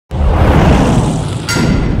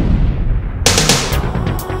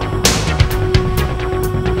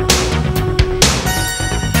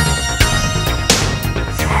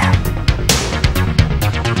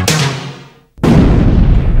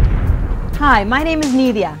Hi, my name is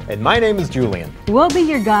Nidia. And my name is Julian. We'll be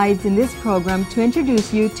your guides in this program to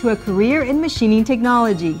introduce you to a career in machining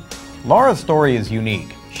technology. Laura's story is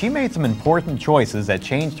unique. She made some important choices that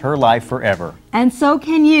changed her life forever. And so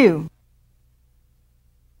can you.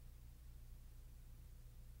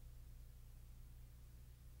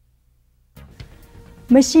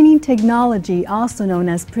 Machining technology, also known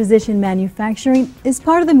as precision manufacturing, is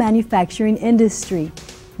part of the manufacturing industry.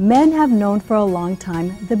 Men have known for a long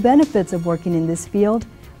time the benefits of working in this field,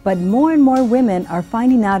 but more and more women are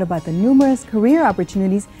finding out about the numerous career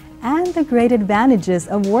opportunities and the great advantages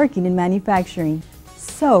of working in manufacturing.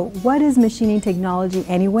 So, what is machining technology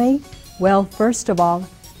anyway? Well, first of all,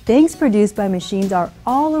 things produced by machines are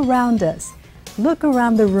all around us. Look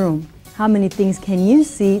around the room. How many things can you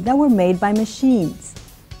see that were made by machines?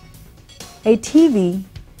 A TV,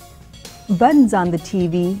 buttons on the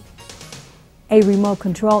TV, a remote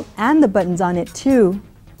control and the buttons on it too.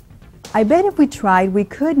 I bet if we tried, we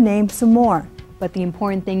could name some more. But the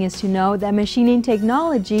important thing is to know that machining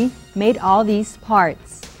technology made all these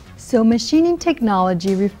parts. So machining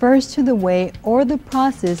technology refers to the way or the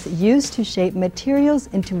process used to shape materials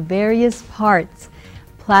into various parts.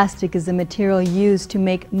 Plastic is the material used to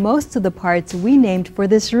make most of the parts we named for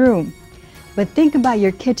this room. But think about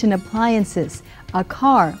your kitchen appliances, a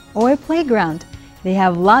car, or a playground. They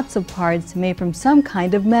have lots of parts made from some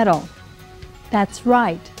kind of metal. That's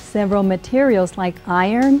right, several materials like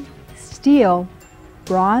iron, steel,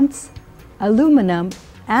 bronze, aluminum,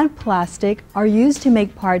 and plastic are used to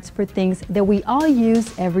make parts for things that we all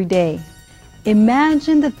use every day.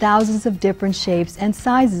 Imagine the thousands of different shapes and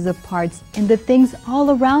sizes of parts in the things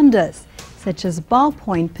all around us, such as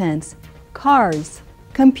ballpoint pens, cars,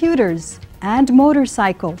 computers, and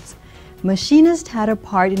motorcycles. Machinists had a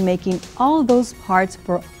part in making all those parts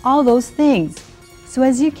for all those things. So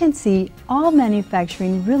as you can see, all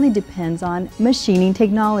manufacturing really depends on machining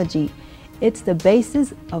technology. It's the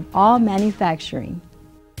basis of all manufacturing.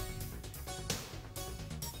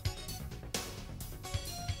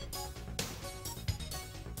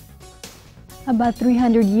 About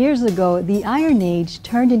 300 years ago, the Iron Age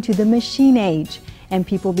turned into the Machine Age, and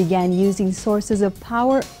people began using sources of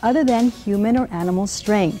power other than human or animal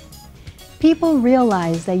strength. People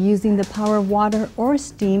realized that using the power of water or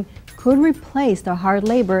steam could replace the hard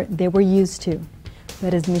labor they were used to.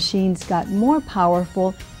 But as machines got more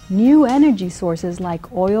powerful, new energy sources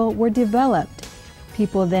like oil were developed.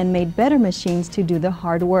 People then made better machines to do the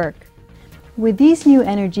hard work. With these new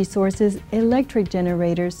energy sources, electric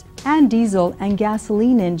generators and diesel and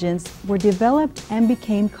gasoline engines were developed and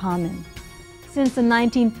became common. Since the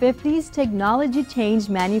 1950s, technology changed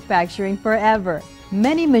manufacturing forever.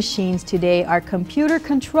 Many machines today are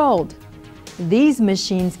computer-controlled. These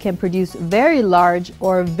machines can produce very large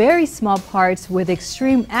or very small parts with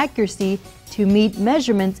extreme accuracy to meet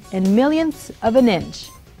measurements in millionths of an inch.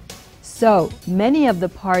 So, many of the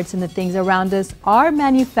parts and the things around us are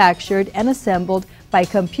manufactured and assembled by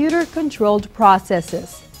computer-controlled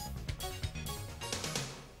processes.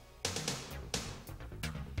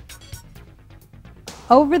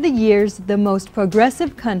 Over the years, the most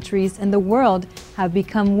progressive countries in the world have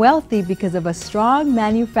become wealthy because of a strong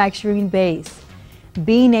manufacturing base.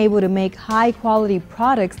 Being able to make high-quality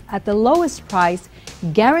products at the lowest price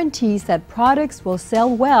guarantees that products will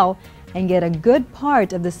sell well and get a good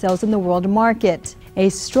part of the sales in the world market. A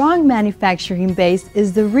strong manufacturing base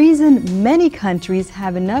is the reason many countries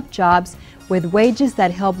have enough jobs with wages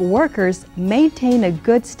that help workers maintain a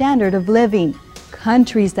good standard of living.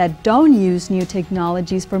 Countries that don't use new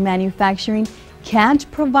technologies for manufacturing can't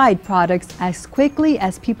provide products as quickly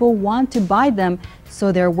as people want to buy them,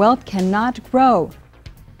 so their wealth cannot grow.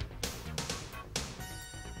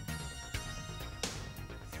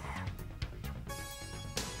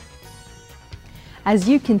 As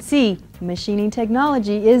you can see, machining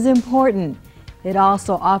technology is important. It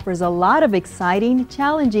also offers a lot of exciting,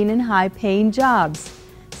 challenging, and high-paying jobs.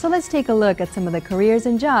 So let's take a look at some of the careers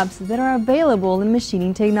and jobs that are available in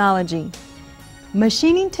machining technology.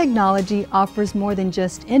 Machining technology offers more than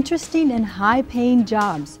just interesting and high-paying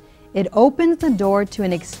jobs. It opens the door to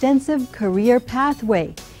an extensive career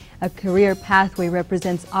pathway. A career pathway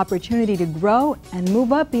represents opportunity to grow and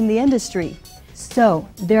move up in the industry. So,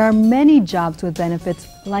 there are many jobs with benefits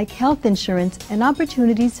like health insurance and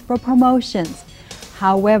opportunities for promotions.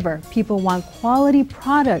 However, people want quality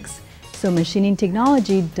products, so machining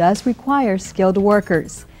technology does require skilled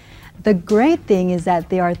workers. The great thing is that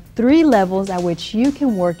there are 3 levels at which you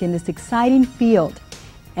can work in this exciting field: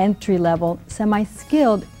 entry level,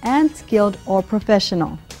 semi-skilled, and skilled or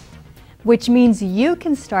professional. which means you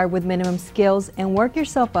can start with minimum skills and work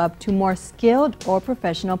yourself up to more skilled or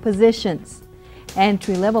professional positions.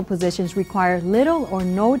 Entry-level positions require little or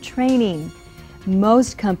no training.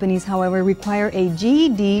 Most companies, however, require a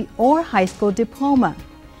GED or high school diploma.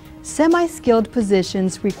 Semi-skilled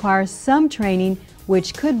positions require some training,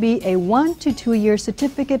 which could be a 1 to 2 year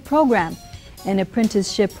certificate program, an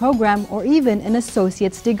apprenticeship program, or even an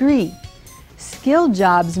associate's degree. Skilled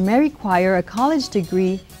jobs may require a college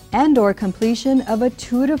degree and/or completion of a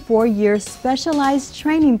 2 to 4 year specialized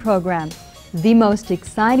training program. The most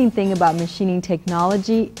exciting thing about machining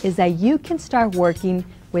technology is that you can start working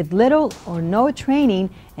with little or no training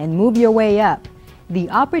and move your way up. The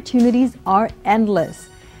opportunities are endless.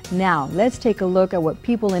 Now, let's take a look at what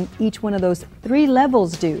people in each one of those 3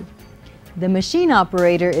 levels do. The machine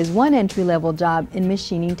operator is one entry-level job in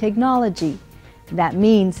machining technology. That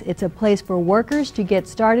means it's a place for workers to get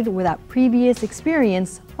started without previous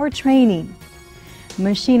experience or training.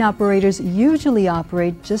 Machine operators usually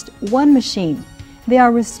operate just one machine. They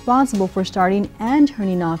are responsible for starting and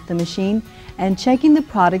turning off the machine and checking the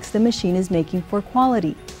products the machine is making for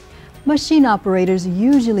quality. Machine operators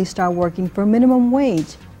usually start working for minimum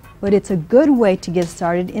wage, but it's a good way to get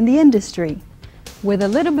started in the industry. With a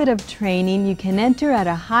little bit of training, you can enter at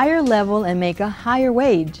a higher level and make a higher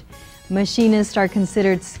wage. Machinists are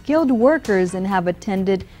considered skilled workers and have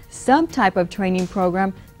attended some type of training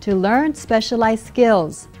program to learn specialized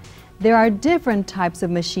skills. There are different types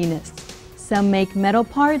of machinists. Some make metal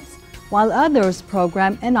parts, while others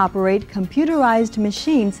program and operate computerized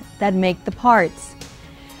machines that make the parts.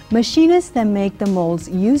 Machinists that make the molds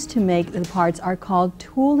used to make the parts are called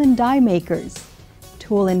tool and die makers.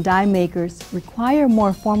 Tool and die makers require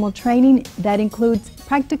more formal training that includes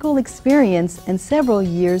practical experience and several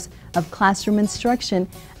years of classroom instruction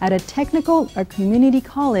at a technical or community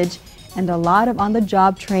college and a lot of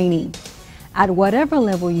on-the-job training. At whatever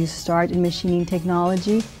level you start in machining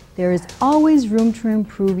technology, there is always room to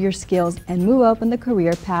improve your skills and move up in the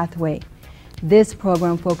career pathway. This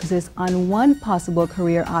program focuses on one possible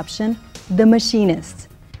career option, the machinist.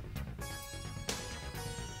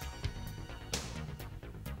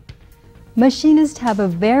 Machinists have a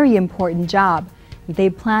very important job. They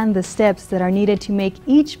plan the steps that are needed to make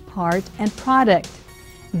each part and product.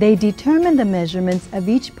 They determine the measurements of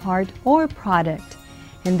each part or product,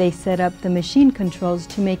 and they set up the machine controls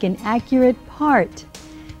to make an accurate part.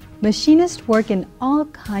 Machinists work in all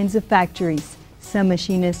kinds of factories. Some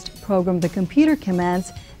machinists program the computer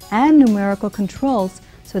commands and numerical controls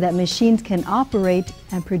so that machines can operate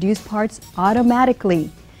and produce parts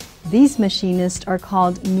automatically. These machinists are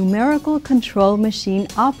called numerical control machine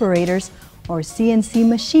operators or CNC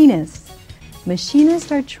machinists.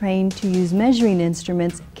 Machinists are trained to use measuring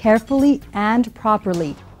instruments carefully and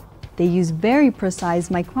properly. They use very precise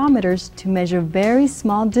micrometers to measure very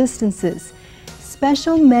small distances.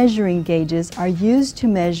 Special measuring gauges are used to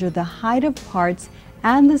measure the height of parts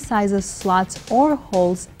and the size of slots or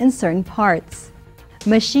holes in certain parts.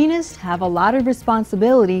 Machinists have a lot of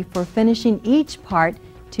responsibility for finishing each part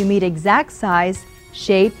to meet exact size,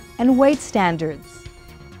 shape, and weight standards.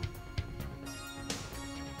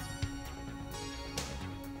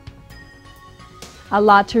 A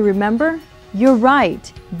lot to remember? You're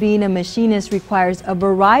right. Being a machinist requires a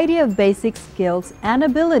variety of basic skills and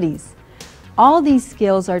abilities. All these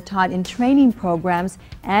skills are taught in training programs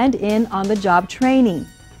and in on-the-job training.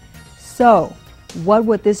 So, what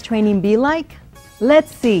would this training be like?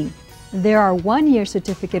 Let's see. There are one-year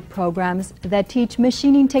certificate programs that teach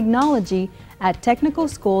machining technology at technical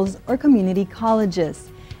schools or community colleges.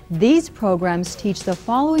 These programs teach the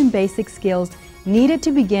following basic skills needed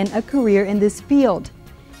to begin a career in this field: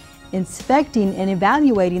 inspecting and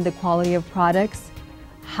evaluating the quality of products,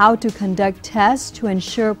 how to conduct tests to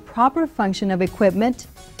ensure proper function of equipment,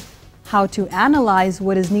 how to analyze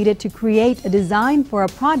what is needed to create a design for a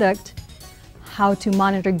product, how to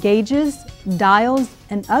monitor gauges, dials,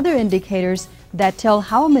 and other indicators that tell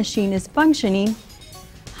how a machine is functioning,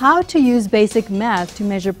 how to use basic math to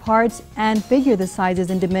measure parts and figure the sizes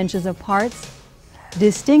and dimensions of parts,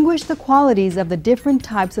 distinguish the qualities of the different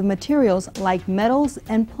types of materials like metals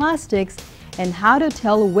and plastics, and how to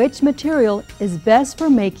tell which material is best for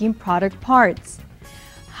making product parts,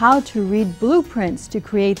 how to read blueprints to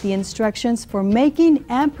create the instructions for making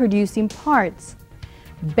and producing parts,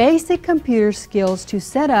 basic computer skills to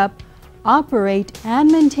set up, operate,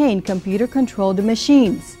 and maintain computer-controlled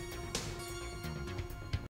machines,